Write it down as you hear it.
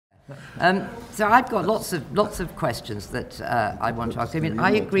So I've got lots of questions that I want to ask. I mean,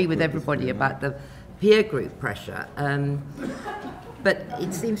 I agree with everybody about the peer group pressure, but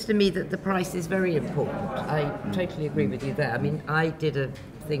it seems to me that the price is very important. I totally agree with you there. I mean, I did a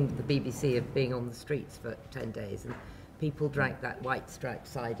thing with the BBC of being on the streets for 10 days, and people drank that white striped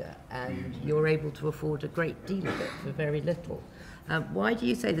cider, and you're able to afford a great deal of it for very little. Why do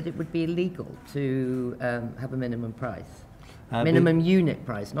you say that it would be illegal to have a minimum price? Minimum unit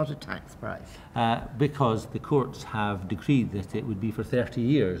price, not a tax price. Because the courts have decreed that it would be for 30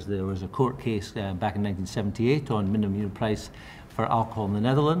 years. There was a court case back in 1978 on minimum unit price for alcohol in the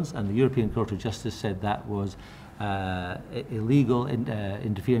Netherlands, and the European Court of Justice said that was illegal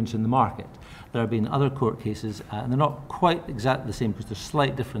interference in the market. There have been other court cases, and they're not quite exactly the same because there's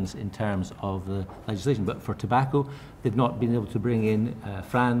slight difference in terms of the legislation. But for tobacco, they've not been able to bring in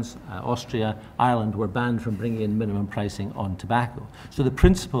France, Austria, Ireland were banned from bringing in minimum pricing on tobacco. So the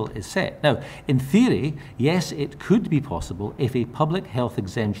principle is set. Now, in theory, yes, it could be possible if a public health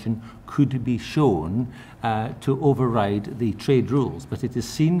exemption could be shown to override the trade rules, but it is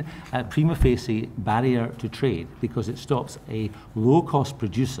seen a prima facie barrier to trade because it stops a low-cost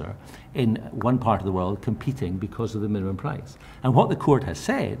producer in one part of the world competing because of the minimum price. And what the court has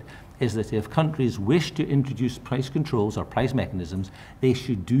said is that if countries wish to introduce price controls or price mechanisms, they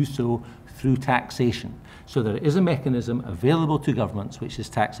should do so through taxation. So there is a mechanism available to governments, which is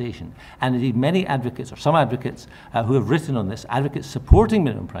taxation. And indeed, many advocates, or some advocates who have written on this, advocates supporting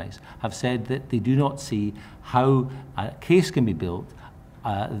minimum price, have said that they do not see how a case can be built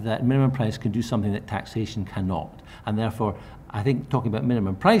that minimum price can do something that taxation cannot. And therefore, I think talking about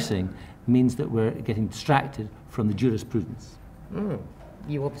minimum pricing means that we're getting distracted from the jurisprudence.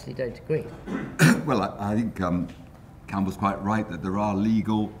 You obviously don't agree. Well, I think Campbell's quite right that there are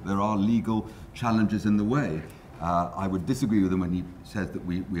legal challenges in the way. I would disagree with him when he says that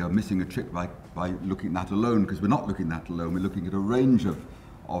we are missing a trick by looking at that alone, because we're not looking at that alone. We're looking at a range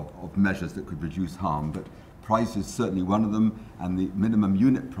of measures that could reduce harm, but price is certainly one of them, and the minimum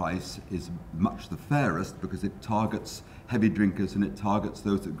unit price is much the fairest because it targets heavy drinkers and it targets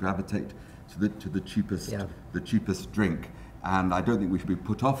those that gravitate to the cheapest drink. And I don't think we should be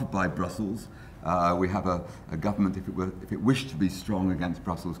put off by Brussels. We have a government, if it wished to be strong against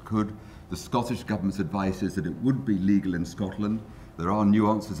Brussels, could. The Scottish government's advice is that it would be legal in Scotland. There are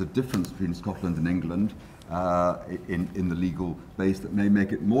nuances of difference between Scotland and England in the legal base that may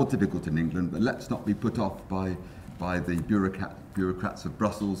make it more difficult in England, but let's not be put off by the bureaucrats of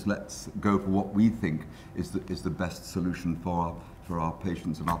Brussels. Let's go for what we think is the best solution for our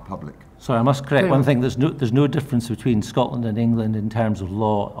patients and our public. Sorry, I must correct one thing. There's no difference between Scotland and England in terms of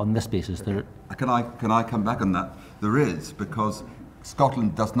law on this basis. Can I come back on that? There is, because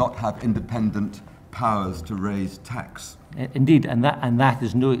Scotland does not have independent powers to raise tax. Indeed, and that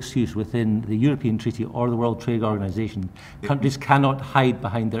is no excuse within the European Treaty or the World Trade Organization. Countries cannot hide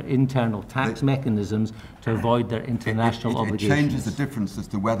behind their internal tax mechanisms to avoid their international obligations. It changes the difference as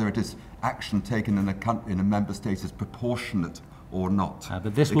to whether it is action taken in a member state is proportionate or not.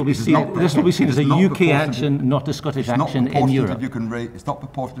 But this will be seen as a UK action, not a Scottish action in Europe. It's not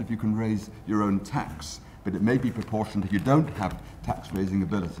proportionate if you can raise your own tax, but it may be proportionate if you don't have tax-raising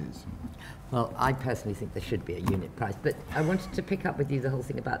abilities. Well, I personally think there should be a unit price, but I wanted to pick up with you the whole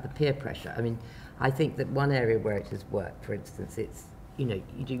thing about the peer pressure. I mean, I think that one area where it has worked, for instance, it's, you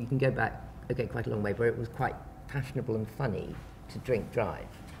can go back, quite a long way, where it was quite fashionable and funny to drink drive.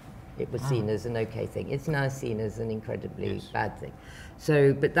 It was seen as an okay thing. It's now seen as an incredibly bad thing.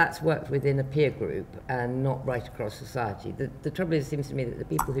 So, but that's worked within a peer group and not right across society. The trouble is, it seems to me that the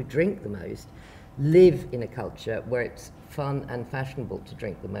people who drink the most live in a culture where it's fun and fashionable to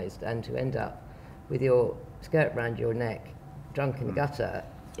drink the most, and to end up with your skirt round your neck, drunk in the gutter,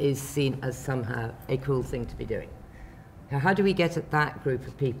 is seen as somehow a cool thing to be doing. How do we get at that group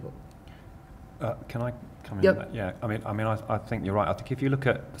of people? Can I come in? Yep. Yeah, I think you're right. I think if you look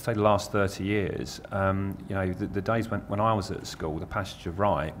at, say, the last 30 years, the days when I was at school, the passage of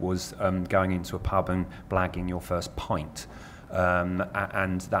rite was going into a pub and blagging your first pint.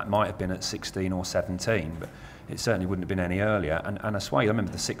 And that might have been at 16 or 17, but it certainly wouldn't have been any earlier. And I swear, I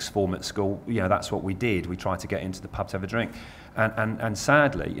remember the sixth form at school, that's what we did. We tried to get into the pub to have a drink. And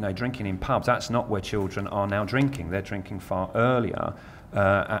sadly, drinking in pubs, that's not where children are now drinking. They're drinking far earlier,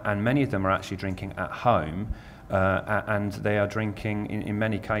 and many of them are actually drinking at home. and they are drinking in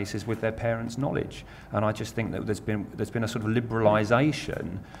many cases with their parents' knowledge. And I just think that there's been a sort of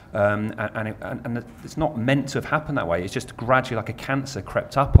liberalisation, and it's not meant to have happened that way. It's just gradually, like a cancer,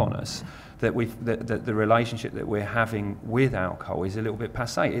 crept up on us. That the relationship that we're having with alcohol is a little bit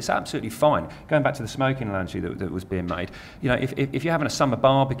passé. It's absolutely fine. Going back to the smoking analogy that was being made, you know, if you're having a summer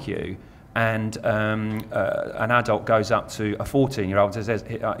barbecue and an adult goes up to a 14-year-old and says,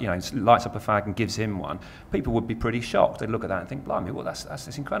 you know, lights up a fag and gives him one, people would be pretty shocked. They'd look at that and think, blimey, well,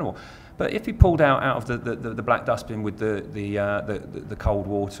 that's incredible. But if he pulled out of the black dustbin with the cold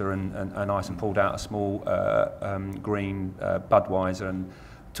water and ice and pulled out a small green Budweiser and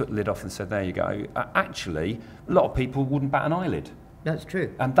took the lid off and said, there you go, actually, a lot of people wouldn't bat an eyelid. That's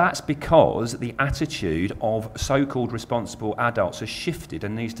true. And that's because the attitude of so-called responsible adults has shifted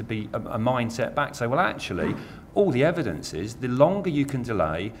and needs to be a mindset back. So, well, actually, all the evidence is the longer you can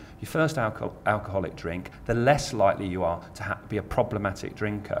delay your first alcoholic drink, the less likely you are to be a problematic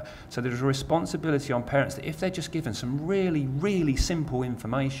drinker. So there's a responsibility on parents that if they're just given some really, really simple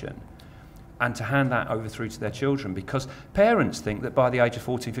information, and to hand that over through to their children, because parents think that by the age of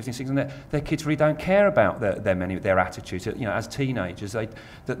 14, 15, 16, their kids really don't care about their attitudes. You know, as teenagers,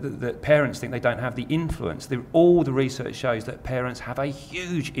 that parents think they don't have the influence. All the research shows that parents have a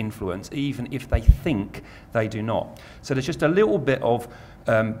huge influence, even if they think they do not. So there's just a little bit of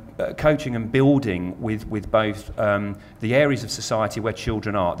coaching and building with both the areas of society where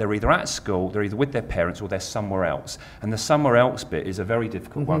children are. They're either at school, they're either with their parents, or they're somewhere else. And the somewhere else bit is a very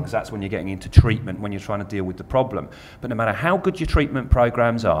difficult one, because that's when you're getting into treatment, when you're trying to deal with the problem. But no matter how good your treatment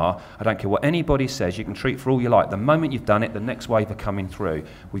programs are, I don't care what anybody says, you can treat for all you like. The moment you've done it, the next wave are coming through.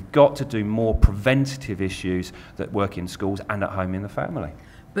 We've got to do more preventative issues that work in schools and at home in the family.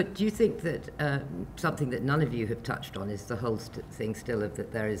 But do you think that something that none of you have touched on is the whole thing still of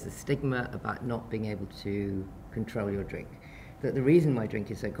that there is a stigma about not being able to control your drink? That the reason why drink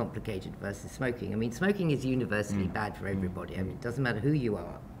is so complicated versus smoking, I mean, smoking is universally bad for everybody. I mean, it doesn't matter who you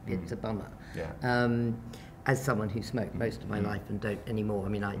are, it's a bummer. Yeah. As someone who smoked most of my life and don't anymore, I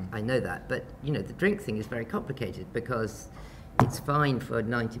mean, I know that. But, you know, the drink thing is very complicated because it's fine for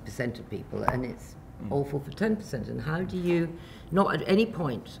 90% of people and it's awful for 10%. And how do you, not at any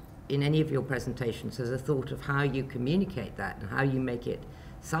point in any of your presentations has a thought of how you communicate that and how you make it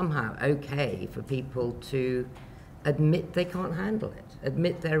somehow okay for people to admit they can't handle it,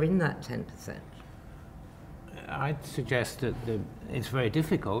 admit they're in that 10%? I'd suggest that it's very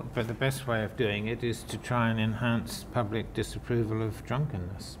difficult, but the best way of doing it is to try and enhance public disapproval of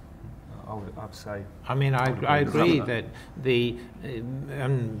drunkenness. I'd say. I mean, I agree that the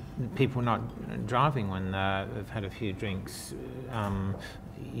people not driving when they've had a few drinks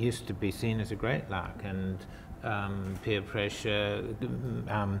used to be seen as a great lark, and peer pressure,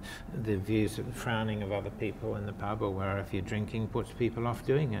 the views of frowning of other people in the pub or wherever you're drinking puts people off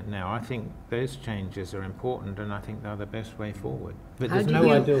doing it now. I think those changes are important, and I think they're the best way forward. But there's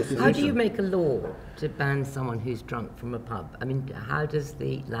no ideal solution. How do you make a law to ban someone who's drunk from a pub? I mean, how does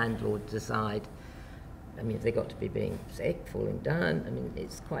the landlord decide? I mean, have they got to be being sick, falling down? I mean,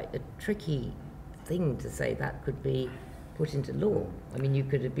 it's quite a tricky thing to say that could be put into law. I mean, you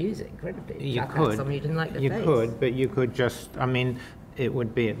could abuse it incredibly. You could. Someone you didn't like the you face. could, but you could just, I mean, it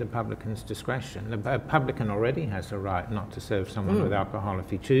would be at the publican's discretion. The publican already has a right not to serve someone with alcohol if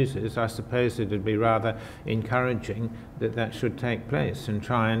he chooses. I suppose it would be rather encouraging that that should take place, and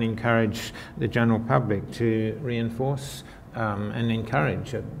try and encourage the general public to reinforce and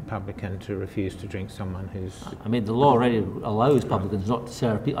encourage a publican to refuse to drink someone who's... I mean, the law already allows publicans not to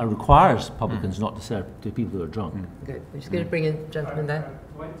serve people, requires publicans not to serve to people who are drunk. Okay, we're just going to bring in a gentleman there.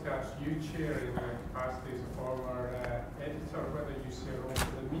 I'd like to ask you, Chair, in your capacity as a former editor, whether you see a role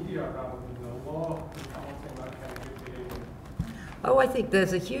for the media rather than the law in promoting that kind of good behaviour. Oh, I think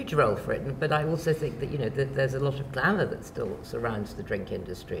there's a huge role for it, but I also think that, you know, that there's a lot of glamour that still surrounds the drink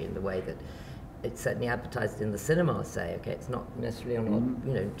industry in the way that it's certainly advertised in the cinema, say, okay, it's not necessarily on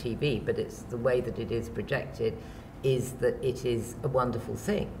you know, TV, but it's the way that it is projected is that it is a wonderful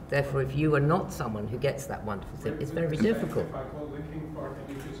thing. Therefore, if you are not someone who gets that wonderful thing, it's very difficult. If I go looking for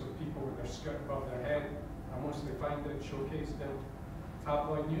images of people with their skirt above their head, I mostly find it showcased in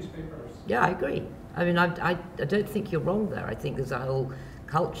tabloid newspapers. Yeah, I agree. I mean, I don't think you're wrong there. I think there's a whole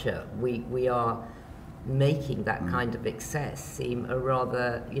culture. We are making that kind of excess seem a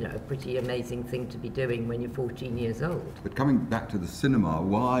rather, you know, a pretty amazing thing to be doing when you're 14 years old. But coming back to the cinema,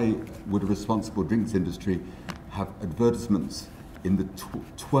 why would a responsible drinks industry have advertisements in the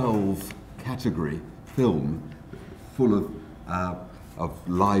 12 category film full of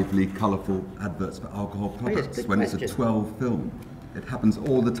lively, colourful adverts for alcohol products when it's a 12 film? It happens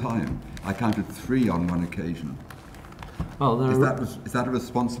all the time. I counted 3 on one occasion. Well, Is that a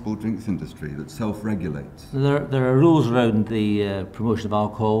responsible drinks industry that self-regulates? There are rules around the promotion of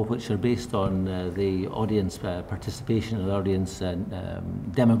alcohol which are based on the audience participation and audience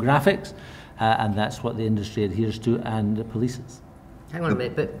demographics, and that's what the industry adheres to and polices. Hang on a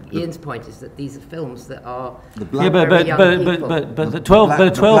minute, but Ian's point is that these are films that are Yeah, but the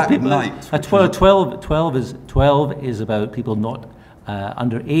 12 people, 12 is about people not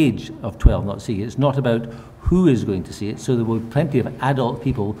under age of 12 not seeing it. It's not about who is going to see it. So there will be plenty of adult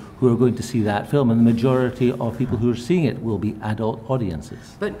people who are going to see that film, and the majority of people who are seeing it will be adult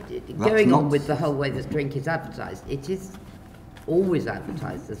audiences. But going on with the whole way this drink is advertised, it is always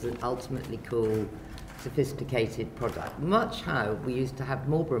advertised as an ultimately cool, sophisticated product, much how we used to have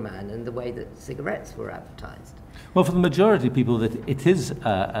Marlboro Man and the way that cigarettes were advertised. Well, for the majority of people, that it is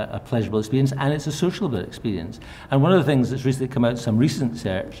a pleasurable experience and it's a sociable experience. And one of the things that's recently come out in some recent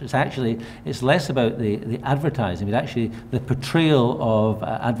research is actually it's less about the advertising, but actually the portrayal of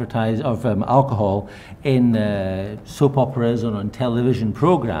alcohol in soap operas and on television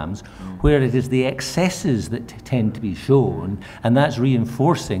programs, where it is the excesses that tend to be shown, and that's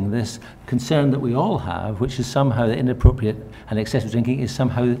reinforcing this concern that we all have, which is somehow that inappropriate and excessive drinking is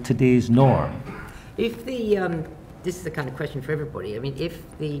somehow today's norm. If the this is the kind of question for everybody. I mean, if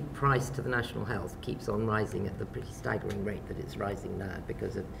the price to the national health keeps on rising at the pretty staggering rate that it's rising now,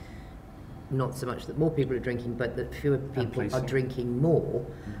 because of not so much that more people are drinking, but that fewer people are drinking more,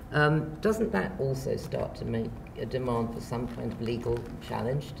 doesn't that also start to make a demand for some kind of legal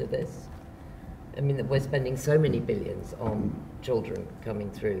challenge to this? I mean, that we're spending so many billions on children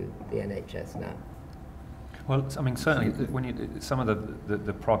coming through the NHS now. Well, I mean, certainly, when some of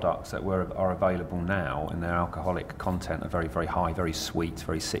the products that are available now in their alcoholic content are very, very high, very sweet,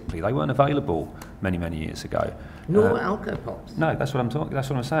 very sickly. They weren't available many, many years ago. Nor alcopops. No, that's what I'm talking. That's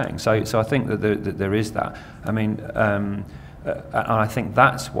what I'm saying. So I think that there is that. I mean, and I think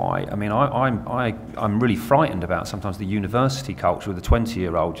that's why. I mean, I'm really frightened about sometimes the university culture with a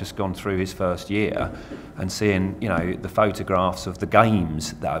 20-year-old just gone through his first year and seeing, you know, the photographs of the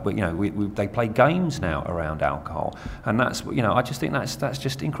games that, you know, they play games now around alcohol, and that's, you know, I just think that's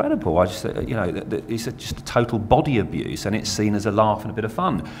just incredible. I just, you know, it's just a total body abuse, and it's seen as a laugh and a bit of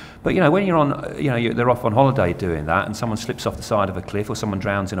fun. But you know, when you're on, you know, they're off on holiday doing that, and someone slips off the side of a cliff, or someone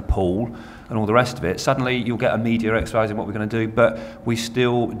drowns in a pool, and all the rest of it, suddenly you'll get a media exposing what we're going to do. But we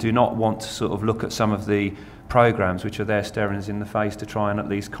still do not want to sort of look at some of the programs which are there staring us in the face to try and at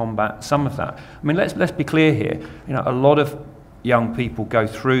least combat some of that. I mean, let's be clear here. You know, a lot of young people go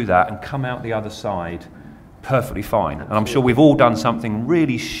through that and come out the other side perfectly fine. And I'm sure we've all done something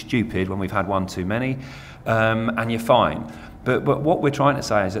really stupid when we've had one too many, and you're fine. But what we're trying to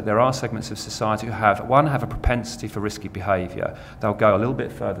say is that there are segments of society who have a propensity for risky behaviour. They'll go a little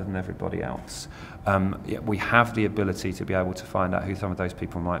bit further than everybody else. We have the ability to be able to find out who some of those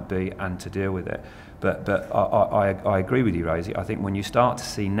people might be and to deal with it. But I agree with you, Rosie. I think when you start to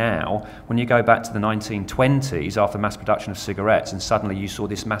see now, when you go back to the 1920s after mass production of cigarettes, and suddenly you saw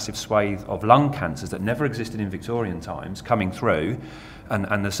this massive swathe of lung cancers that never existed in Victorian times coming through,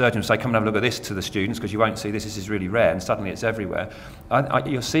 and the surgeons say, come and have a look at this to the students because you won't see this is really rare, and suddenly it's everywhere.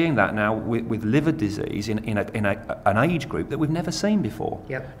 You're seeing that now with liver disease in an age group that we've never seen before.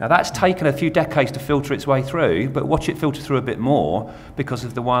 Yep. Now that's taken a few decades to filter its way through, but watch it filter through a bit more because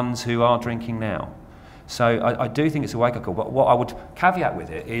of the ones who are drinking now. So I do think it's a wake-up call, but what I would caveat with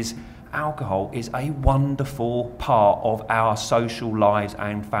it is alcohol is a wonderful part of our social lives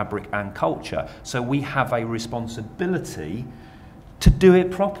and fabric and culture. So we have a responsibility to do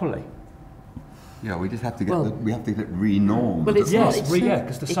it properly. Yeah, we just have to get we have to get re-normed. Well, Yes,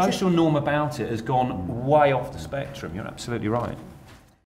 because the social norm about it has gone way off the spectrum. You're absolutely right.